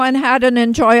Everyone had an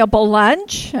enjoyable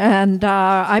lunch, and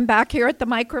I'm back here at the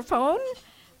microphone,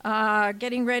 we're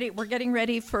getting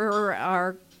ready for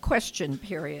our question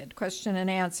and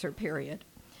answer period.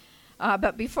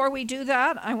 But before we do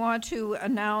that, I want to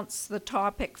announce the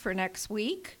topic for next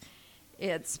week.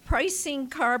 It's pricing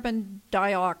carbon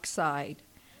dioxide,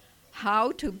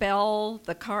 how to bell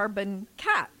the carbon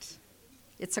cat.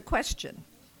 It's a question.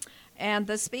 And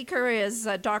the speaker is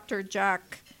Dr.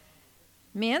 Jack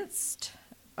Minst,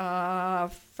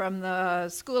 from the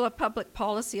School of Public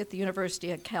Policy at the University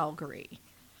of Calgary.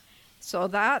 So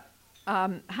that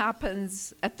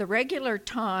happens at the regular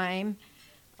time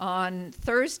on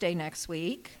Thursday next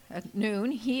week at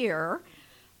noon here,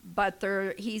 but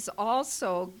he's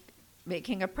also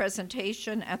making a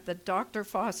presentation at the Dr.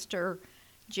 Foster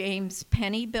James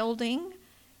Penny Building,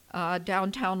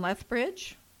 downtown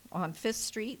Lethbridge on 5th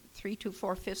Street,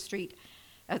 324 5th Street,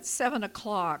 at 7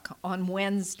 o'clock on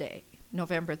Wednesday,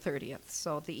 November 30th,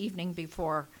 so the evening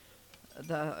before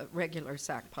the regular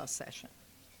SACPA session.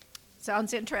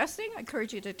 Sounds interesting? I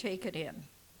encourage you to take it in.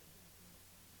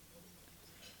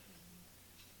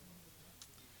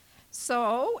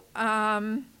 So,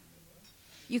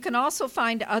 you can also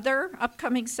find other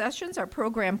upcoming sessions. Our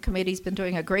program committee's been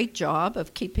doing a great job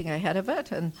of keeping ahead of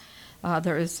it, and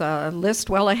there is a list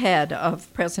well ahead of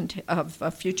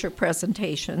future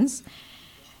presentations.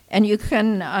 And you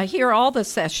can hear all the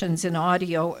sessions in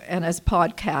audio and as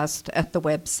podcast at the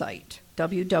website,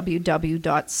 www.sacpa.ca.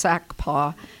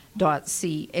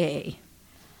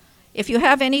 If you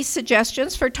have any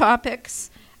suggestions for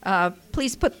topics,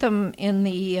 please put them in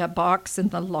the box in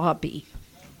the lobby,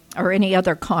 or any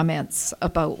other comments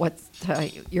about what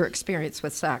your experience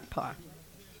with SACPA.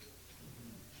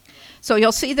 So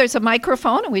you'll see there's a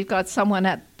microphone, and we've got someone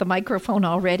at the microphone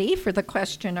already for the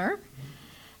questioner.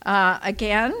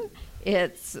 Again,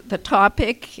 it's the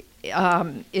topic.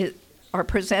 Our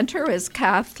presenter is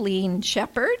Kathleen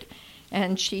Sheppard,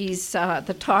 and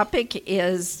the topic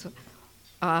is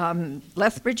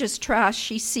Lethbridge's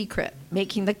Trashy secret,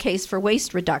 making the case for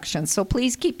waste reduction. So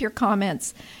please keep your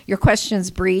questions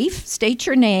brief. State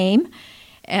your name,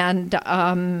 and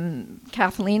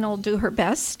Kathleen will do her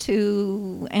best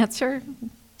to answer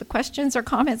the questions or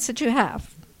comments that you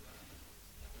have.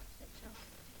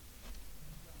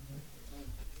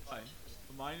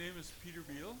 My name is Peter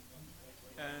Beal,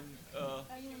 and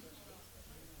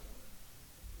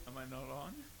am I not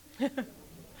on?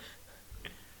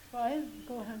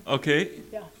 Go ahead. Okay.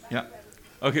 Yeah.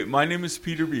 Okay, my name is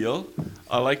Peter Beal.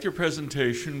 I liked your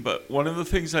presentation, but one of the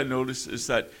things I noticed is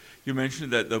that you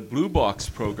mentioned that the Blue Box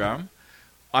program,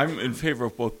 I'm in favor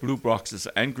of both blue boxes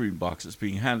and green boxes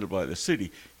being handled by the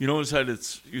city. You notice that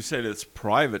you said it's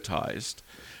privatized.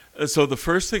 So the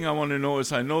first thing I want to know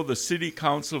is, I know the city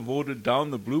council voted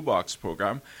down the Blue Box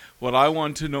program. What I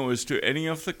want to know is, do any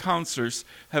of the councillors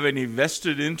have any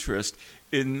vested interest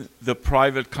in the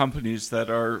private companies that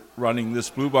are running this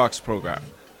Blue Box program?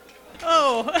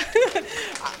 Oh,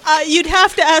 you'd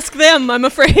have to ask them, I'm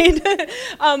afraid.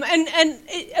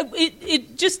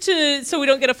 It just so we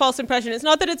don't get a false impression, it's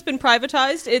not that it's been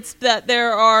privatized, it's that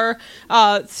there are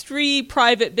 3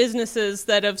 private businesses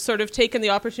that have sort of taken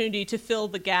the opportunity to fill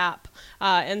the gap.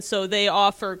 And so they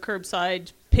offer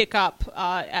curbside pickup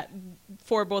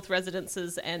for both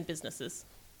residences and businesses.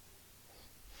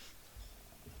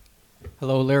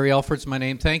 Hello, Larry Alford's my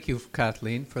name. Thank you,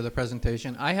 Kathleen, for the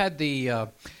presentation. I had the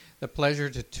pleasure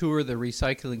to tour the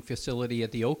recycling facility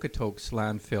at the Okotoks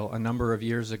landfill a number of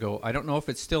years ago. I don't know if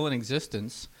it's still in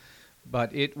existence,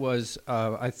 but it was,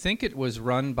 I think it was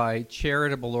run by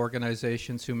charitable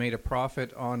organizations who made a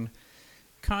profit on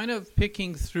kind of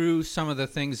picking through some of the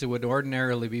things that would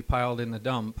ordinarily be piled in the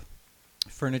dump.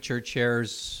 Furniture,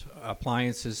 chairs,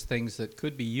 appliances, things that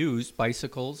could be used,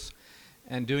 bicycles,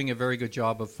 and doing a very good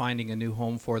job of finding a new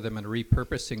home for them and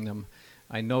repurposing them.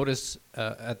 I notice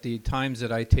at the times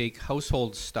that I take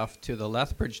household stuff to the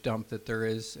Lethbridge dump that there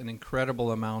is an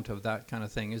incredible amount of that kind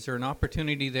of thing. Is there an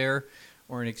opportunity there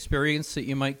or an experience that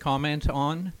you might comment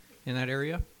on in that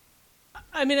area?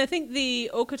 I mean, I think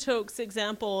the Okotoks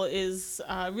example is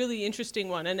a really interesting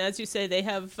one. And as you say, they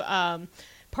have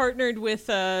partnered with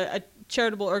a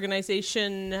charitable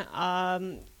organization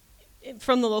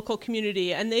from the local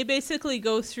community. And they basically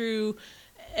go through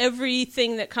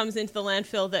everything that comes into the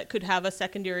landfill that could have a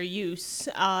secondary use,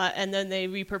 and then they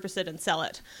repurpose it and sell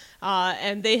it.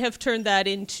 And they have turned that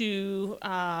into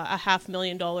a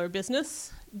 $500,000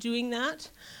 business doing that.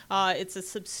 It's a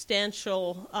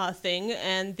substantial thing,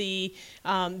 and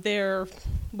their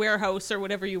warehouse, or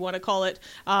whatever you want to call it,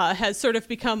 has sort of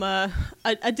become a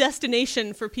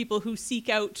destination for people who seek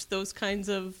out those kinds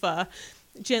of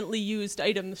gently used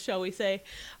items, shall we say.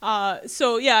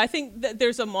 So yeah, I think that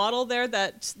there's a model there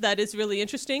that is really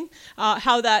interesting.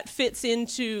 How that fits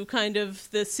into kind of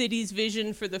the city's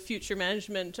vision for the future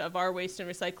management of our waste and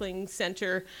recycling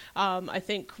center, I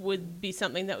think would be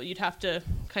something that you'd have to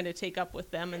kind of take up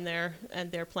with them and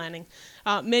their planning.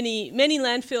 Many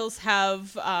landfills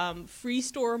have free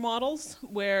store models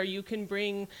where you can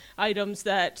bring items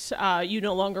that you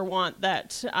no longer want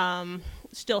that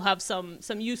still have some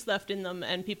use left in them,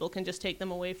 and people can just take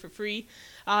them away for free.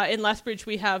 In Lethbridge,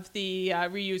 we have the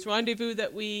Reuse Rendezvous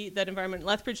that Environment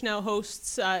Lethbridge now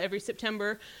hosts every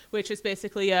September, which is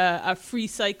basically a free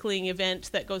cycling event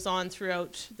that goes on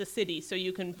throughout the city. So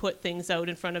you can put things out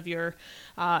in front of your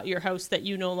house that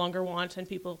you no longer want, and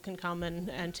people can come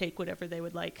and take whatever they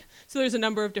would like. So there's a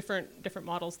number of different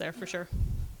models there for sure.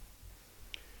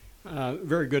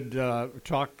 Very good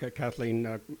talk,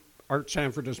 Kathleen. Art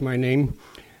Sanford is my name.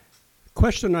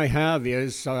 Question I have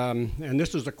is, and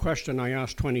this is a question I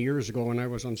asked 20 years ago when I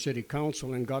was on city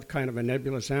council and got kind of a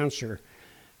nebulous answer,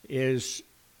 is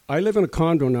I live in a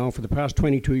condo now for the past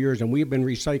 22 years and we've been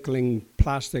recycling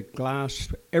plastic, glass,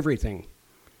 everything.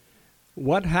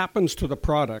 What happens to the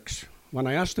products? When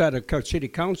I asked that at city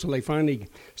council, they finally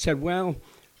said, well,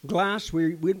 glass,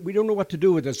 we don't know what to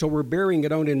do with it, so we're burying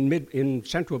it out in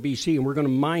central BC and we're going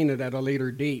to mine it at a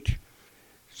later date.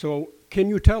 So can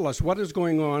you tell us what is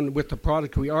going on with the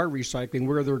product we are recycling,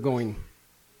 where they're going?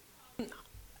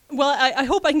 Well, I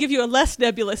hope I can give you a less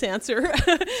nebulous answer.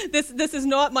 This is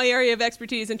not my area of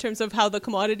expertise in terms of how the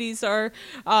commodities are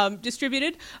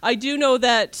distributed. I do know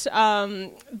that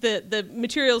the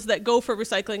materials that go for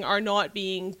recycling are not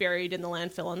being buried in the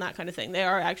landfill and that kind of thing. They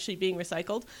are actually being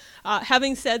recycled.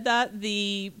 Having said that,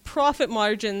 the profit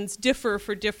margins differ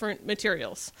for different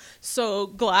materials. So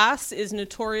glass is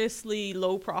notoriously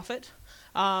low profit,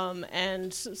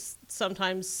 and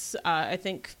sometimes I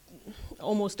think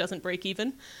almost doesn't break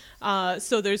even.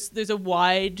 So there's a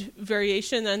wide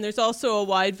variation, and there's also a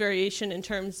wide variation in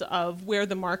terms of where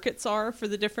the markets are for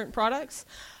the different products.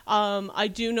 I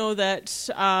do know that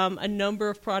a number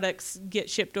of products get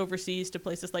shipped overseas to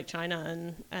places like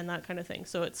China and that kind of thing.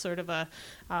 So it's sort of a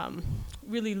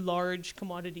really large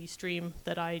commodity stream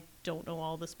that I don't know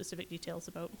all the specific details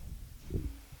about.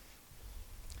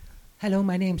 Hello,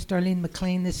 my name's Darlene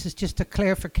McLean. This is just a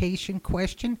clarification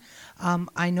question.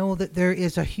 I know that there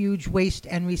is a huge waste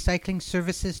and recycling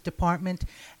services department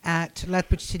at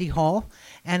Lethbridge City Hall,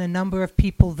 and a number of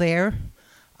people there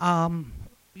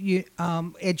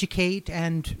educate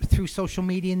and through social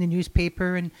media and the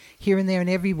newspaper and here and there and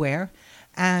everywhere.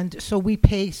 And so we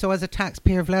pay, so as a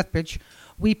taxpayer of Lethbridge,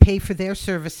 we pay for their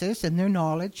services and their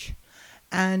knowledge.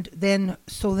 And then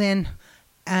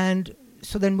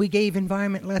we gave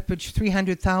Environment Lethbridge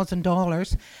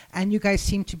 $300,000, and you guys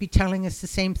seem to be telling us the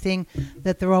same thing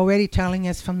that they're already telling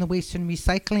us from the Waste and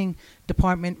Recycling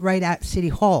Department right at City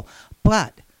Hall.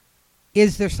 But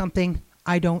is there something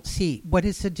I don't see? What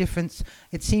is the difference?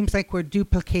 It seems like we're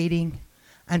duplicating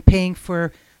and paying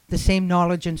for the same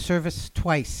knowledge and service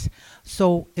twice.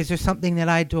 So is there something that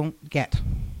I don't get?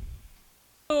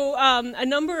 So a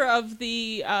number of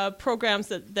the programs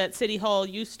that City Hall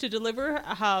used to deliver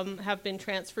have been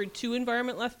transferred to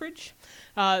Environment Lethbridge.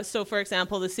 So, for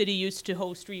example, the city used to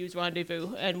host Reuse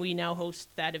Rendezvous, and we now host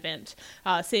that event.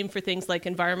 Same for things like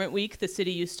Environment Week. The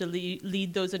city used to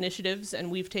lead those initiatives,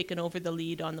 and we've taken over the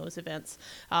lead on those events.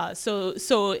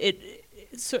 So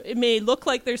it may look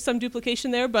like there's some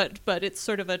duplication there, but it's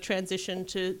sort of a transition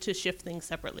to shift things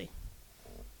separately.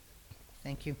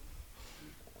 Thank you.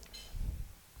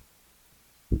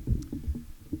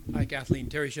 Hi, Kathleen.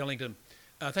 Terry Shellington.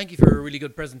 Thank you for a really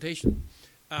good presentation.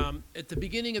 At the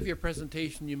beginning of your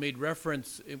presentation, you made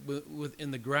reference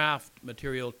in the graft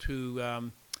material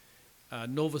to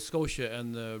Nova Scotia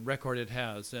and the record it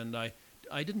has. And I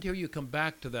didn't hear you come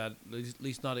back to that, at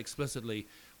least not explicitly.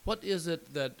 What is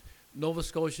it that Nova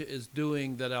Scotia is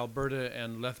doing that Alberta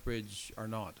and Lethbridge are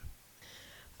not?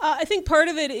 I think part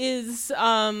of it is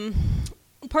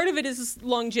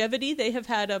longevity. They have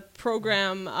had a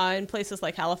program in places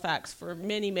like Halifax for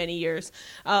many, many years.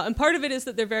 And part of it is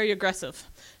that they're very aggressive.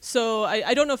 So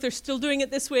I don't know if they're still doing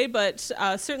it this way, but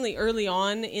certainly early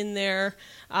on in their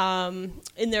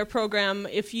program,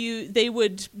 they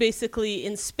would basically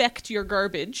inspect your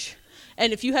garbage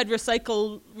and if you had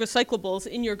recyclables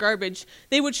in your garbage,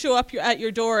 they would show up at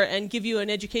your door and give you an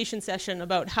education session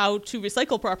about how to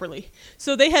recycle properly.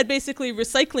 So they had basically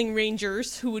recycling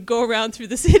rangers who would go around through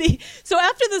the city. So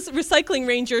after this recycling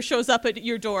ranger shows up at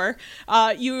your door,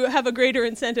 you have a greater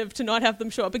incentive to not have them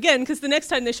show up again, because the next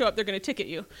time they show up, they're going to ticket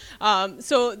you.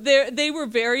 So they were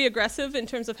very aggressive in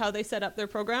terms of how they set up their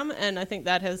program, and I think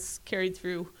that has carried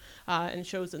through and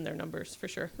shows in their numbers for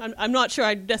sure. I'm not sure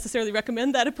I'd necessarily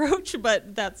recommend that approach,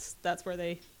 but that's where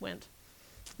they went.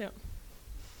 Yeah.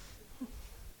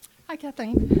 Hi,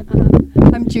 Kathleen.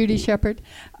 I'm Judy Sheppard.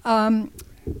 I'm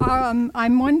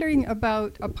wondering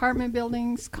about apartment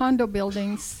buildings, condo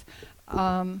buildings,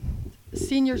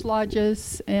 seniors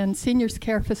lodges, and seniors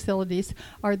care facilities.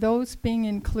 Are those being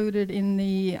included in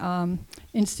the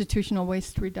institutional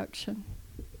waste reduction?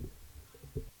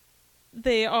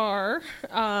 They are.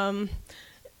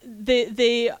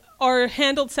 They are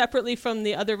handled separately from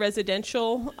the other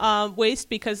residential waste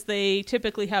because they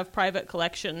typically have private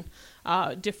collection,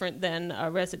 different than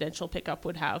a residential pickup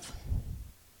would have.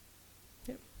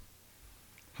 Yep.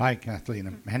 Hi, Kathleen.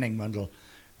 I'm Henning Mundell.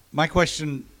 My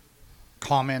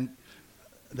comment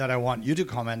that I want you to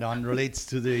comment on relates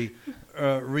to the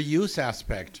reuse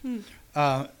aspect.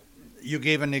 You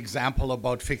gave an example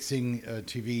about fixing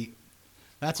TV.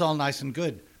 That's all nice and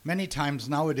good. Many times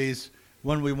nowadays,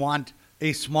 when we want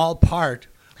a small part,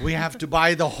 we have to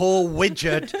buy the whole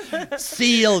widget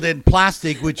sealed in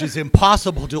plastic, which is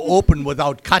impossible to open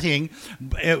without cutting,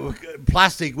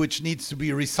 plastic which needs to be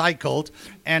recycled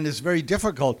and is very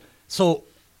difficult. So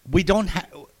we don't have...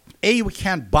 A, we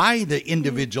can't buy the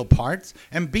individual parts,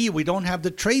 and B, we don't have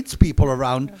the tradespeople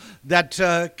around that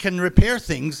can repair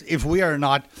things if we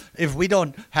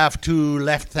don't have two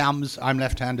left thumbs. I'm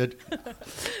left-handed.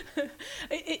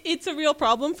 It's a real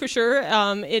problem for sure.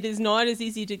 It is not as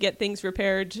easy to get things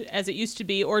repaired as it used to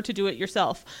be, or to do it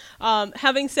yourself.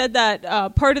 Having said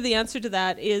that, part of the answer to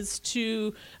that is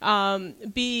to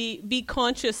be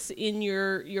conscious in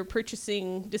your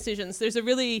purchasing decisions. There's a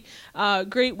really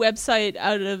great website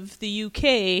out of the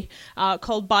UK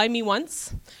called Buy Me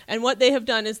Once, and what they have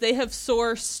done is they have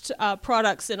sourced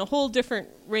products in a whole different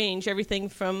range, everything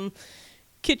from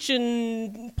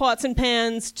kitchen pots and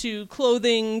pans to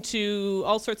clothing to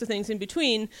all sorts of things in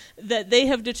between, that they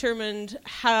have determined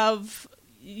have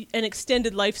an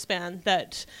extended lifespan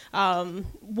that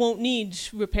won't need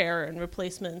repair and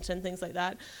replacement and things like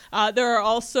that. There are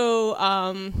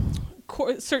also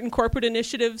certain corporate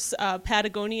initiatives.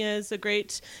 Patagonia is a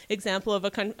great example of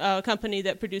a company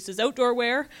that produces outdoor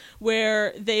wear,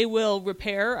 where they will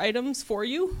repair items for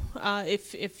you.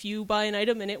 If you buy an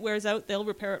item and it wears out, they'll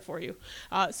repair it for you.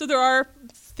 So there are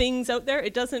things out there.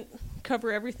 It doesn't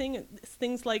cover everything.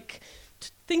 Things like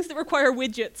things that require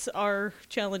widgets are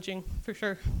challenging for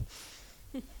sure.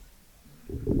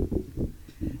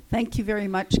 Thank you very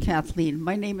much, Kathleen.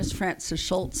 My name is Frances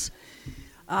Schultz.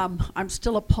 I'm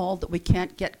still appalled that we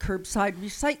can't get curbside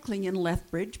recycling in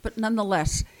Lethbridge, but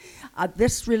nonetheless,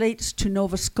 this relates to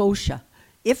Nova Scotia.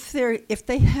 If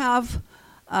they have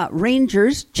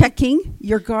rangers checking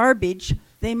your garbage,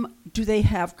 do they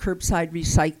have curbside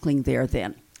recycling there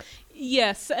then?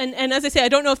 Yes, and as I say, I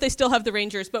don't know if they still have the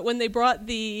rangers, but when they brought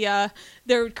their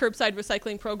curbside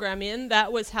recycling program in,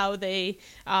 that was how they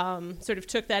sort of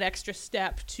took that extra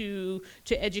step to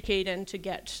educate and to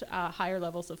get higher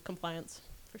levels of compliance.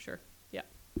 For sure, yeah.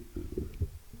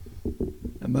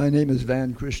 My name is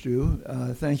Van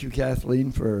Christou. Thank you, Kathleen,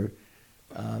 for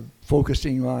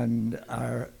focusing on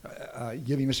our,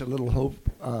 giving us a little hope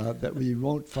that we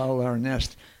won't foul our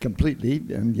nest completely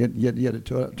and get it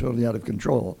totally out of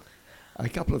control. A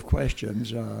couple of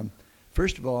questions.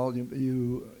 First of all,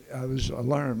 I was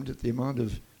alarmed at the amount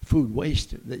of food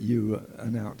waste that you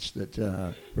announced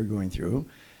that we're going through,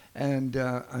 and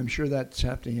I'm sure that's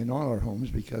happening in all our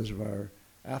homes because of our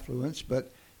affluence,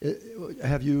 but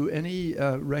have you any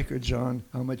records on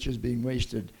how much is being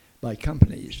wasted by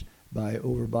companies by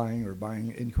overbuying or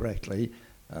buying incorrectly,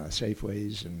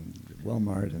 Safeways and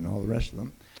Walmart and all the rest of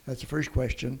them? That's the first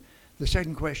question. The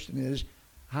second question is,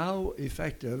 how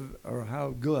effective or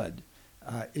how good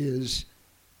is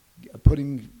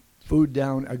putting food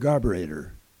down a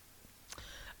garburator?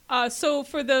 So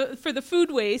for the food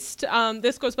waste,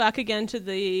 this goes back again to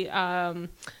the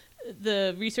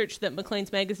research that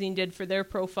Maclean's Magazine did for their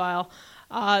profile.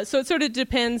 So it sort of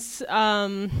depends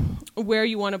where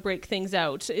you want to break things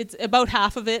out. It's about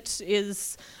half of it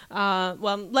is,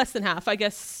 less than half, I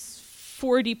guess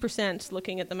 40%,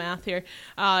 looking at the math here,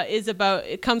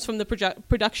 it comes from the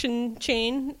production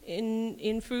chain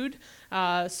in food,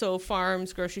 so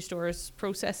farms, grocery stores,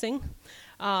 processing.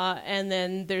 and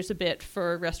then there's a bit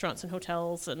for restaurants and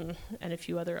hotels and a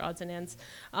few other odds and ends.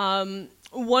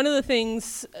 One of the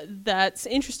things that's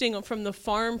interesting from the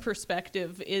farm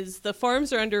perspective is the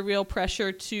farms are under real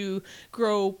pressure to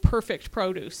grow perfect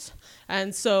produce.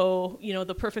 And so,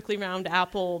 the perfectly round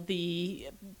apple, the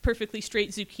perfectly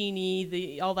straight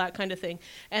zucchini, all that kind of thing.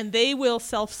 And they will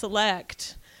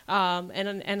self-select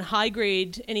and high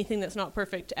grade anything that's not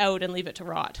perfect out and leave it to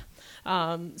rot.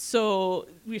 So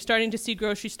we're starting to see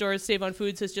grocery stores. Save on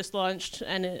Foods has just launched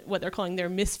what they're calling their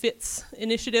Misfits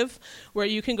initiative, where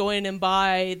you can go in and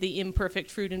buy the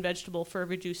imperfect fruit and vegetable for a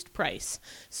reduced price.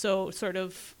 So sort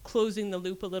of closing the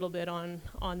loop a little bit on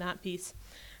that piece.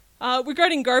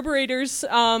 Regarding carburetors,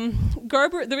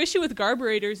 the issue with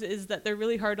carburetors is that they're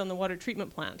really hard on the water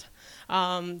treatment plant.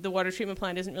 The water treatment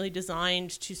plant isn't really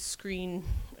designed to screen.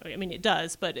 I mean, it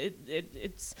does, but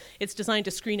it's designed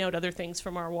to screen out other things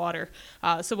from our water.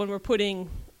 So when we're putting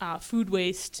food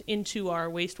waste into our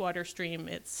wastewater stream,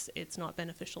 it's not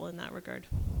beneficial in that regard.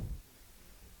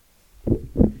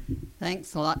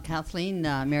 Thanks a lot, Kathleen.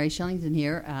 Mary Shillington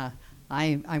here.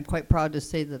 I'm quite proud to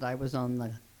say that I was on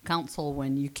the council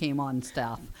when you came on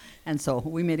staff, and so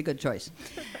we made a good choice.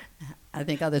 I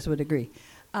think others would agree.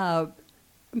 I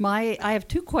have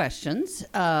two questions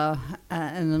and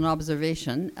an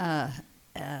observation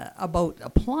about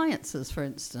appliances, for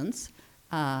instance.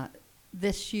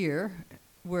 This year,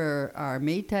 where our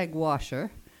Maytag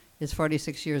washer is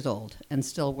 46 years old and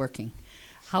still working.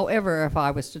 However, if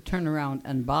I was to turn around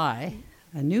and buy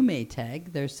a new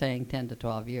Maytag, they're saying 10 to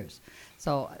 12 years.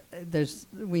 So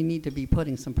we need to be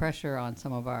putting some pressure on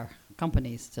some of our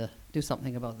companies to do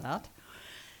something about that.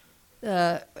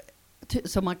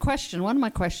 So one of my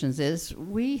questions is,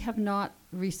 we have not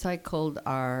recycled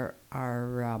our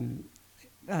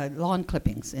lawn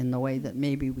clippings in the way that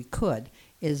maybe we could.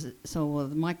 So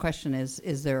my question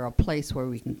is there a place where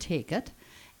we can take it?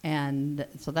 And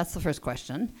so that's the first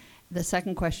question. The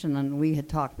second question, and we had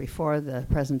talked before the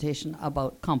presentation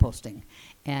about composting,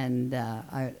 and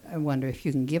I wonder if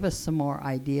you can give us some more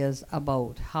ideas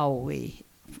about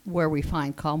where we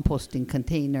find composting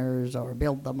containers or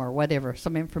build them or whatever,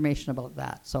 some information about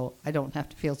that, so I don't have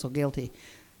to feel so guilty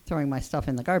throwing my stuff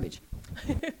in the garbage.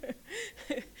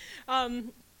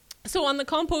 So on the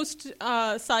compost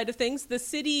side of things, the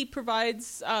city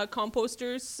provides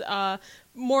composters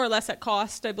more or less at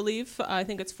cost, I believe. I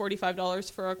think it's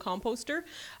 $45 for a composter.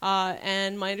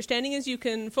 And my understanding is you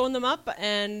can phone them up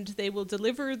and they will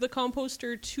deliver the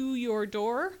composter to your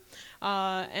door.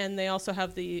 And they also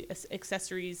have the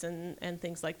accessories and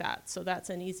things like that. So that's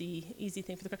an easy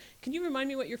thing for the. Can you remind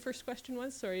me what your first question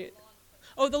was? Sorry.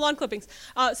 Oh, the lawn clippings.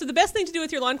 So the best thing to do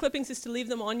with your lawn clippings is to leave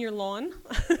them on your lawn.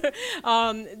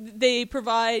 They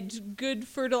provide good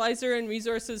fertilizer and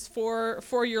resources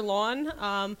for your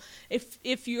lawn.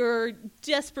 If you're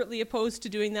desperately opposed to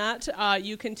doing that,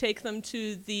 you can take them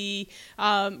to the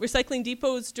recycling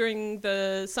depots during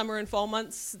the summer and fall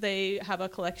months. They have a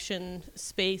collection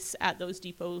space at those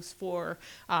depots for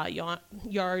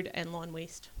yard and lawn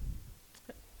waste.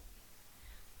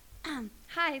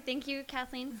 Hi, thank you,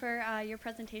 Kathleen, for your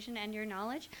presentation and your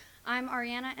knowledge. I'm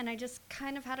Ariana, and I just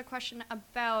kind of had a question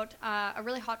about a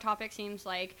really hot topic, seems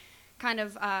like kind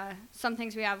of some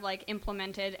things we have like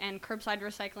implemented, and curbside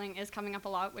recycling is coming up a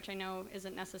lot, which I know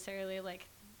isn't necessarily like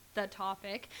the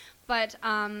topic. But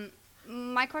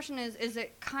my question is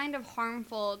it kind of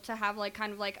harmful to have like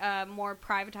kind of like a more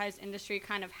privatized industry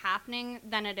kind of happening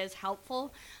than it is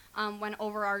helpful? When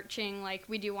overarching, like,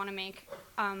 we do want to make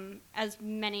as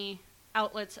many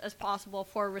outlets as possible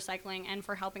for recycling and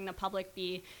for helping the public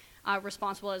be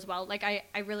responsible as well. Like,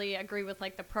 I really agree with,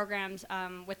 like, the programs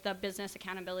with the business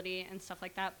accountability and stuff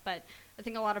like that, but I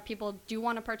think a lot of people do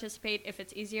want to participate if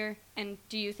it's easier. And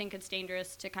do you think it's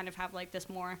dangerous to kind of have, like, this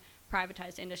more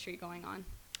privatized industry going on?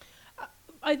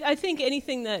 I think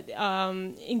anything that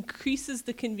increases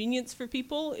the convenience for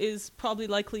people is probably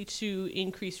likely to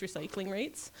increase recycling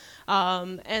rates.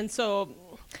 And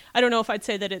so I don't know if I'd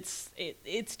say that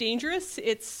it's dangerous.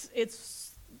 It's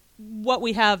what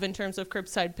we have in terms of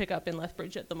curbside pickup in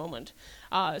Lethbridge at the moment.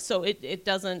 So it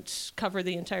doesn't cover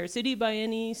the entire city by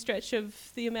any stretch of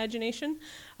the imagination,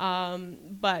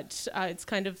 but it's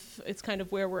kind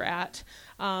of where we're at.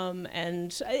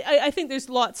 And I think there's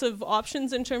lots of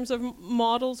options in terms of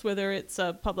models, whether it's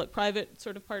public-private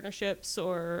sort of partnerships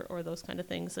or those kind of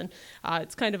things. And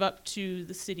it's kind of up to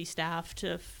the city staff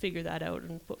to figure that out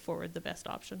and put forward the best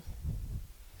option.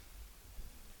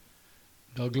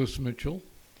 Douglas Mitchell.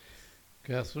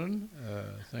 Catherine,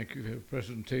 thank you for your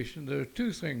presentation. There are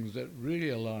two things that really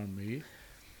alarm me.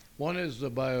 One is the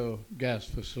biogas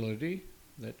facility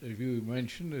that, as you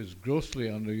mentioned, is grossly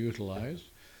underutilized.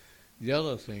 The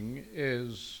other thing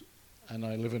is, and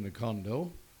I live in a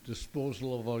condo,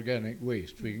 disposal of organic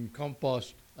waste. We can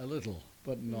compost a little,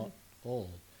 but not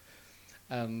all.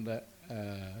 And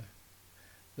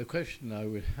the question I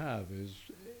would have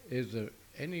is there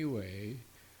any way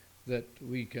that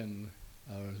we can,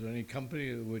 or is there any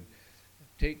company that would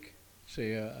take,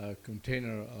 say, a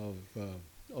container of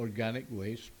organic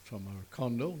waste from our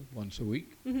condo once a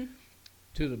week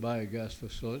to the biogas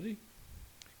facility?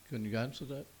 Can you answer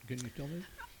that? Can you tell me?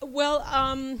 Well,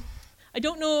 I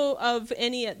don't know of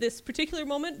any at this particular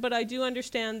moment, but I do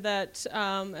understand that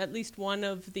at least one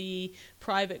of the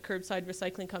private curbside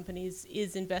recycling companies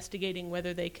is investigating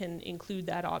whether they can include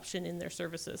that option in their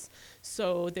services.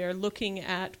 So they're looking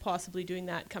at possibly doing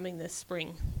that coming this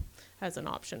spring as an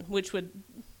option, which would...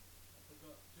 I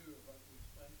forgot too about the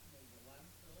expansion of the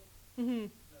landfill.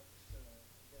 That's,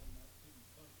 again, that seems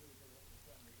contrary to what we're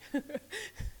trying to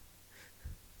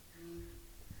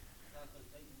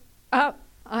do.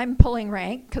 I'm pulling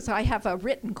rank because I have a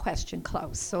written question,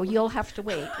 Klaus, so you'll have to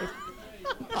wait.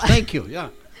 Thank you, yeah.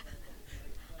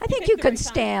 I think you could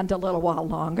stand a little while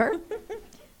longer.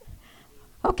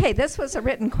 Okay, this was a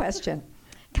written question.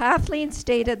 Kathleen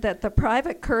stated that the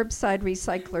private curbside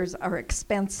recyclers are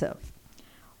expensive.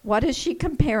 What is she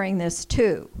comparing this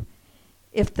to?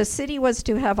 If the city was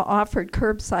to have offered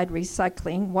curbside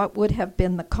recycling, what would have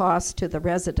been the cost to the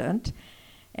resident?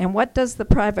 And what does the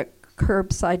private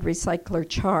curbside recycler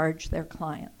charge their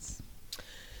clients?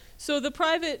 So the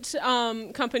private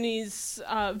companies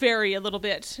vary a little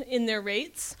bit in their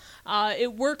rates.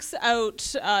 It works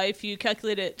out if you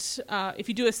calculate it, if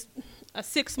you do a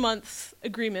 6-month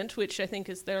agreement, which I think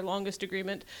is their longest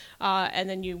agreement, and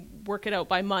then you work it out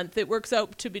by month, it works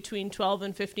out to between $12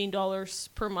 and $15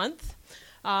 per month.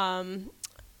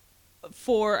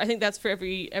 For I think that's for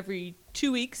every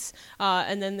 2 weeks,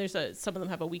 and then there's some of them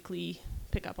have a weekly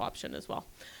pickup option as well.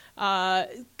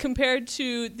 Compared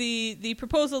to the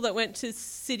proposal that went to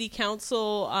City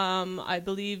Council, I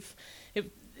believe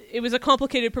it was a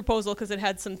complicated proposal because it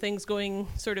had some things going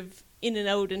sort of in and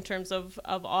out in terms of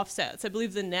offsets. I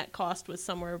believe the net cost was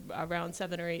somewhere around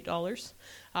 $7 or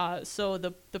 $8. So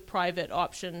the private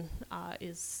option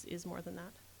is more than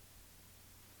that.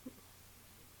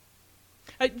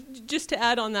 Just to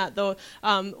add on that, though,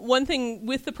 one thing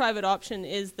with the private option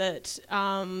is that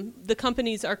the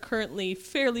companies are currently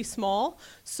fairly small,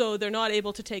 so they're not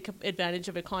able to take advantage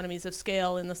of economies of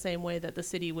scale in the same way that the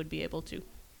city would be able to.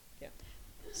 Yeah.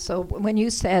 So when you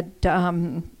said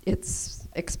it's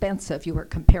expensive, you were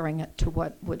comparing it to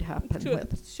what would happen to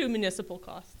municipal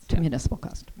costs. To municipal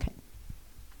cost, okay.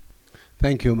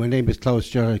 Thank you. My name is Klaus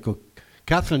Jericho.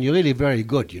 Catherine, you're really very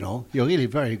good, you know. You're really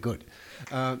very good.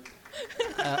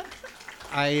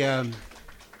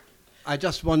 I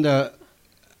just wonder,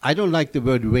 I don't like the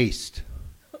word waste.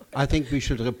 I think we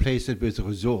should replace it with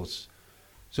resource.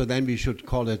 So then we should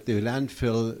call it the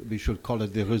landfill, we should call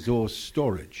it the resource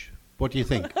storage. What do you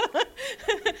think?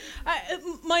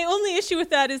 My only issue with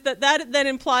that is that then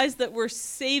implies that we're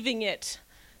saving it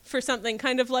for something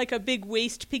kind of like a big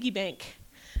waste piggy bank,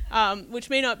 which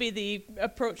may not be the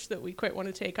approach that we quite want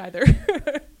to take either.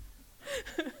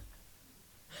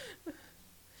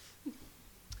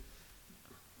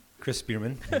 Chris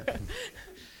Spearman.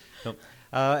 No.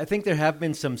 I think there have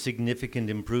been some significant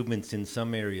improvements in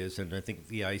some areas, and I think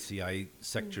the ICI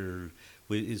sector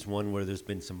is one where there's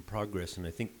been some progress. And I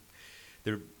think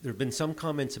there have been some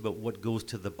comments about what goes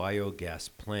to the biogas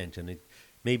plant, and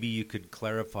maybe you could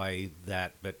clarify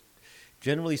that. But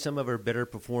generally, some of our better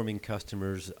performing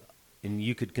customers, and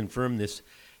you could confirm this,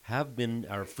 have been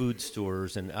our food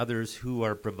stores and others who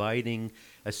are providing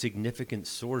a significant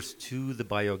source to the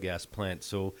biogas plant.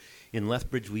 So in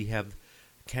Lethbridge, we have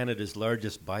Canada's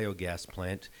largest biogas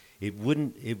plant. It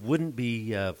wouldn't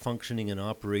be functioning and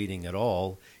operating at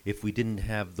all if we didn't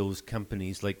have those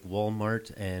companies like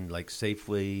Walmart and like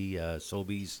Safeway,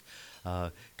 Sobeys,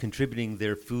 contributing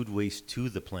their food waste to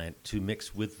the plant to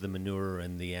mix with the manure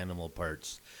and the animal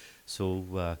parts.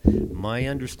 So my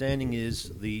understanding is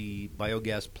the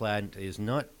biogas plant is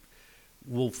not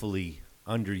woefully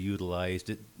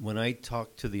underutilized. When I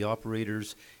talk to the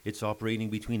operators, it's operating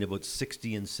between about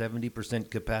 60 and 70%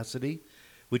 capacity,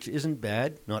 which isn't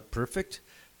bad, not perfect,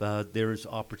 but there's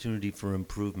opportunity for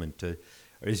improvement.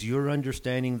 Is your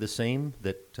understanding the same?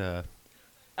 That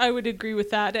I would agree with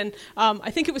that, and I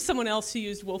think it was someone else who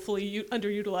used woefully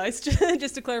underutilized,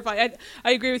 just to clarify.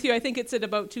 I agree with you. I think it's at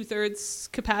about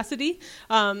 2/3 capacity,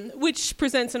 which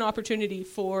presents an opportunity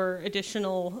for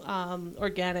additional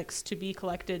organics to be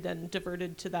collected and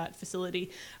diverted to that facility,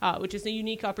 which is a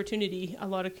unique opportunity. A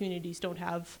lot of communities don't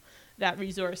have that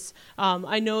resource.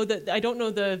 I don't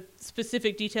know the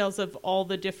specific details of all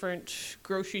the different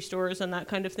grocery stores and that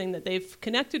kind of thing that they've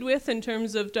connected with in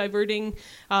terms of diverting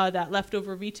that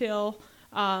leftover retail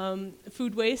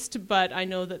food waste, but I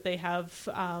know that they have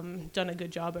done a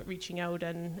good job at reaching out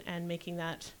and making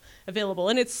that available,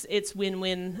 and it's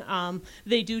win-win.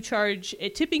 They do charge a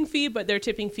tipping fee, but their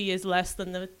tipping fee is less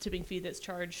than the tipping fee that's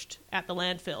charged at the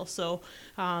landfill. So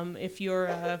if you're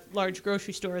a large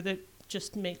grocery store, that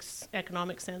just makes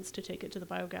economic sense to take it to the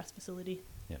biogas facility.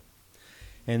 Yeah.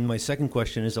 And my second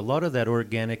question is, a lot of that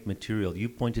organic material, you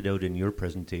pointed out in your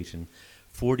presentation,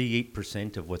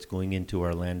 48% of what's going into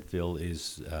our landfill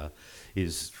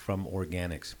is from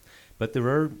organics. But there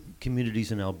are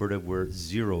communities in Alberta where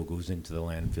zero goes into the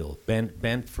landfill.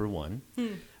 Banff for one.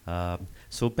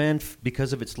 So Banff,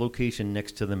 because of its location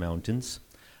next to the mountains,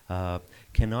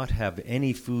 cannot have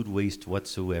any food waste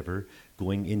whatsoever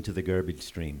going into the garbage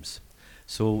streams.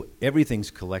 So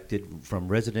everything's collected from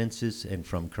residences and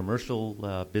from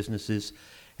commercial businesses,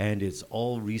 and it's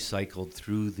all recycled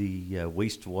through the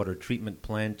wastewater treatment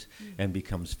plant and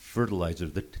becomes fertilizer.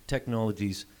 The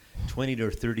technology's 20 to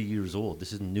 30 years old.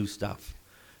 This isn't new stuff.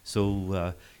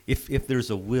 So if there's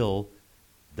a will,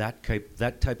 that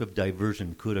type of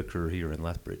diversion could occur here in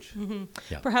Lethbridge. Mm-hmm.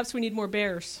 Yeah. Perhaps we need more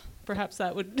bears. Perhaps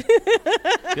that would...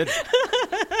 Good.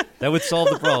 That would solve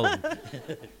the problem.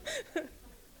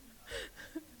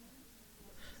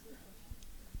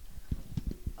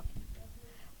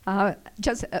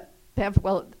 Bev,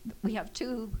 well, we have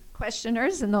two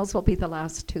questioners, and those will be the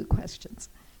last two questions.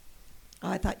 Oh,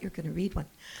 I thought you were going to read one.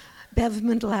 Bev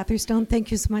Mundell-Atherstone,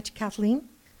 thank you so much, Kathleen.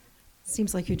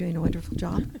 Seems like you're doing a wonderful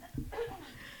job.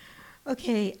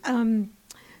 Okay,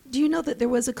 do you know that there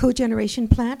was a cogeneration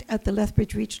plant at the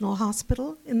Lethbridge Regional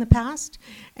Hospital in the past,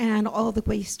 and all the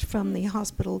waste from the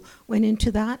hospital went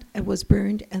into that and was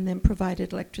burned and then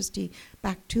provided electricity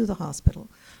back to the hospital?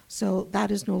 So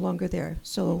that is no longer there.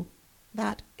 So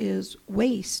that is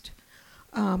waste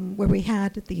where we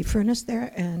had the furnace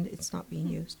there, and it's not being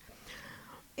used.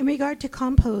 In regard to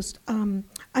compost, I'm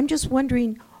just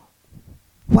wondering,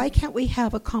 why can't we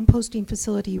have a composting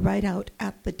facility right out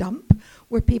at the dump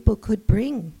where people could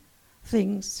bring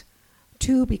things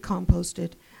to be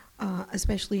composted,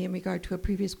 especially in regard to a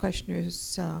previous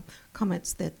questioner's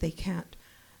comments that they can't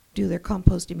do their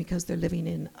composting because they're living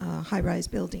in a high-rise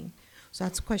building. So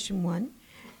that's question one.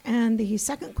 And the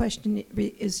second question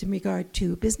is in regard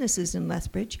to businesses in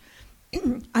Lethbridge.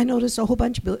 I noticed a whole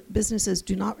bunch of businesses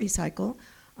do not recycle.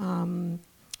 I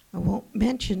won't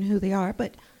mention who they are,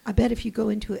 but I bet if you go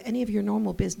into any of your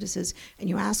normal businesses and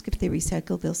you ask if they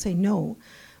recycle, they'll say no.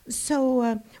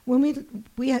 So when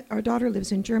our daughter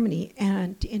lives in Germany,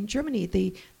 and in Germany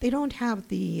they don't have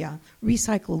the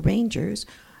recycle rangers.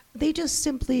 They just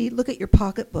simply look at your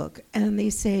pocketbook and they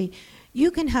say,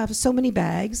 you can have so many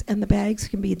bags, and the bags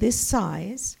can be this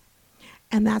size,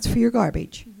 and that's for your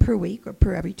garbage per week or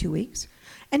per every 2 weeks.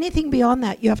 Anything beyond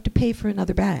that, you have to pay for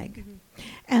another bag.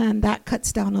 And that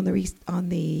cuts down on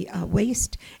the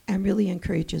waste and really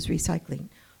encourages recycling.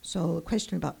 So a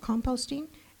question about composting,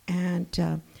 and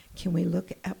can we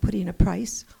look at putting a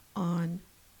price on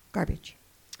garbage?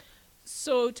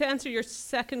 So to answer your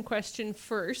second question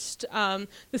first, the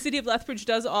City of Lethbridge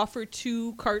does offer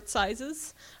 2 cart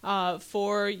sizes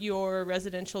for your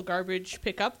residential garbage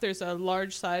pickup. There's a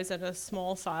large size and a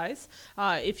small size.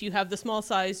 If you have the small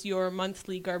size, your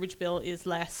monthly garbage bill is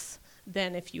less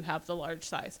than if you have the large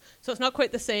size. So it's not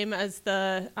quite the same as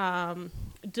the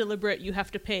deliberate you have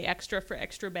to pay extra for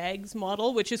extra bags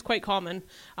model, which is quite common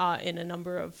in a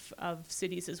number of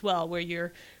cities as well, where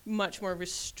you're much more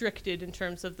restricted in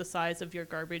terms of the size of your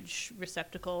garbage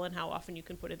receptacle and how often you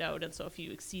can put it out. And so if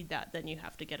you exceed that, then you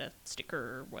have to get a sticker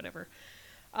or whatever.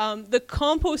 The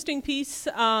composting piece,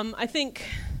 I think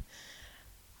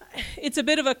it's a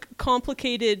bit of a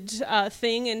complicated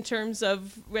thing in terms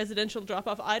of residential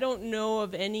drop-off. I don't know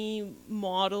of any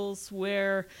models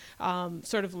where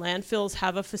sort of landfills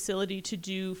have a facility to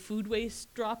do food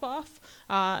waste drop-off.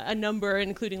 A number,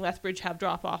 including Lethbridge, have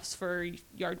drop-offs for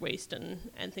yard waste and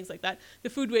things like that. The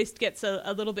food waste gets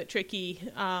a little bit tricky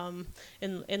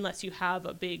unless you have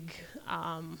a big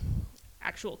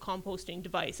actual composting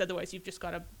device. Otherwise, you've just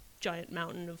got a giant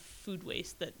mountain of food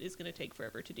waste that is going to take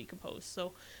forever to decompose.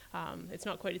 So it's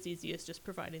not quite as easy as just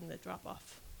providing the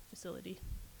drop-off facility.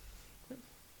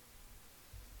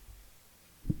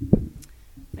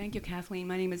 Thank you, Kathleen.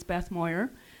 My name is Beth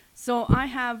Moyer. So I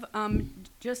have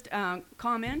just a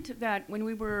comment that when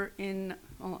we were in,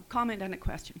 comment and a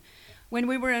question. When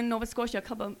we were in Nova Scotia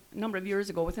number of years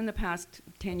ago, within the past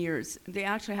 10 years, they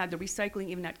actually had the recycling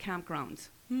even at campgrounds.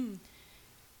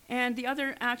 And the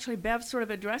other, actually, Bev sort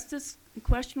of addressed this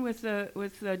question with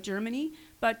Germany,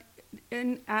 but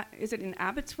is it in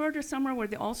Abbotsford or somewhere where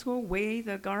they also weigh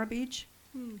the garbage,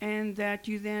 and that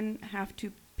you then have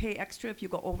to pay extra if you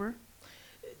go over?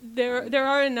 There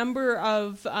are a number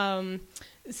of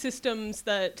systems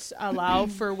that allow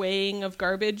for weighing of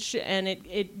garbage, and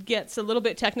it gets a little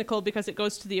bit technical because it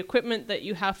goes to the equipment that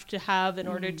you have to have in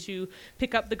order to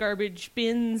pick up the garbage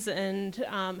bins, and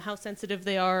how sensitive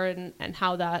they are, and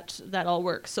how that all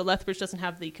works. So Lethbridge doesn't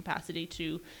have the capacity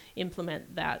to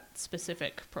implement that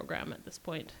specific program at this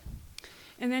point.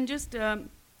 And then just a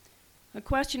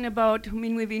question about,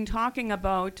 we've been talking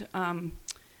about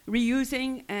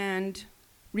reusing and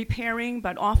repairing,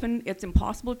 but often it's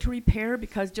impossible to repair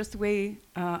because just the way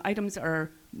items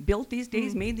are built these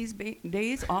days, made these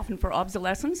days, often for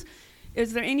obsolescence.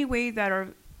 Is there any way that our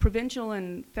provincial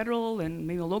and federal and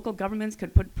maybe local governments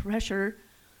could put pressure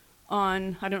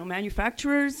on,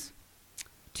 manufacturers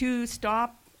to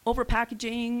stop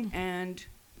overpackaging and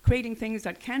creating things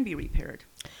that can be repaired?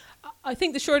 I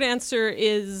think the short answer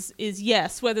is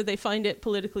yes. Whether they find it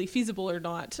politically feasible or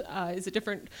not is a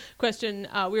different question.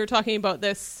 We were talking about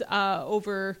this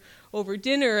over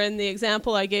dinner, and the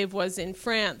example I gave was in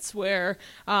France, where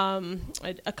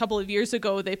a couple of years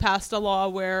ago they passed a law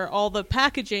where all the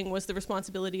packaging was the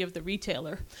responsibility of the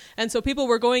retailer. And so people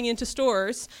were going into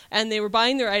stores and they were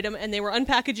buying their item and they were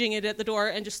unpackaging it at the door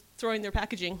and just throwing their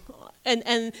packaging.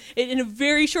 And in a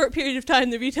very short period of time,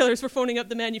 the retailers were phoning up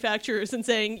the manufacturers and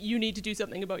saying, you need to do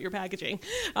something about your packaging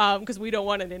because we don't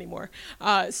want it anymore.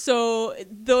 So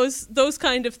those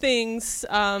kind of things,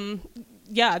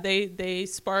 they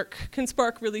can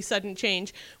spark really sudden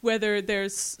change. Whether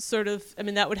there's sort of,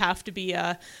 that would have to be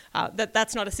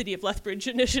that's not a City of Lethbridge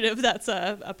initiative. That's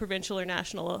a provincial or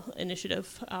national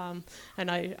initiative.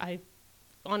 And I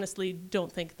honestly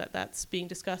don't think that that's being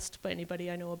discussed by anybody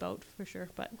I know about for sure.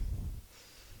 But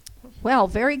well,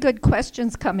 very good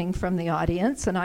questions coming from the audience, and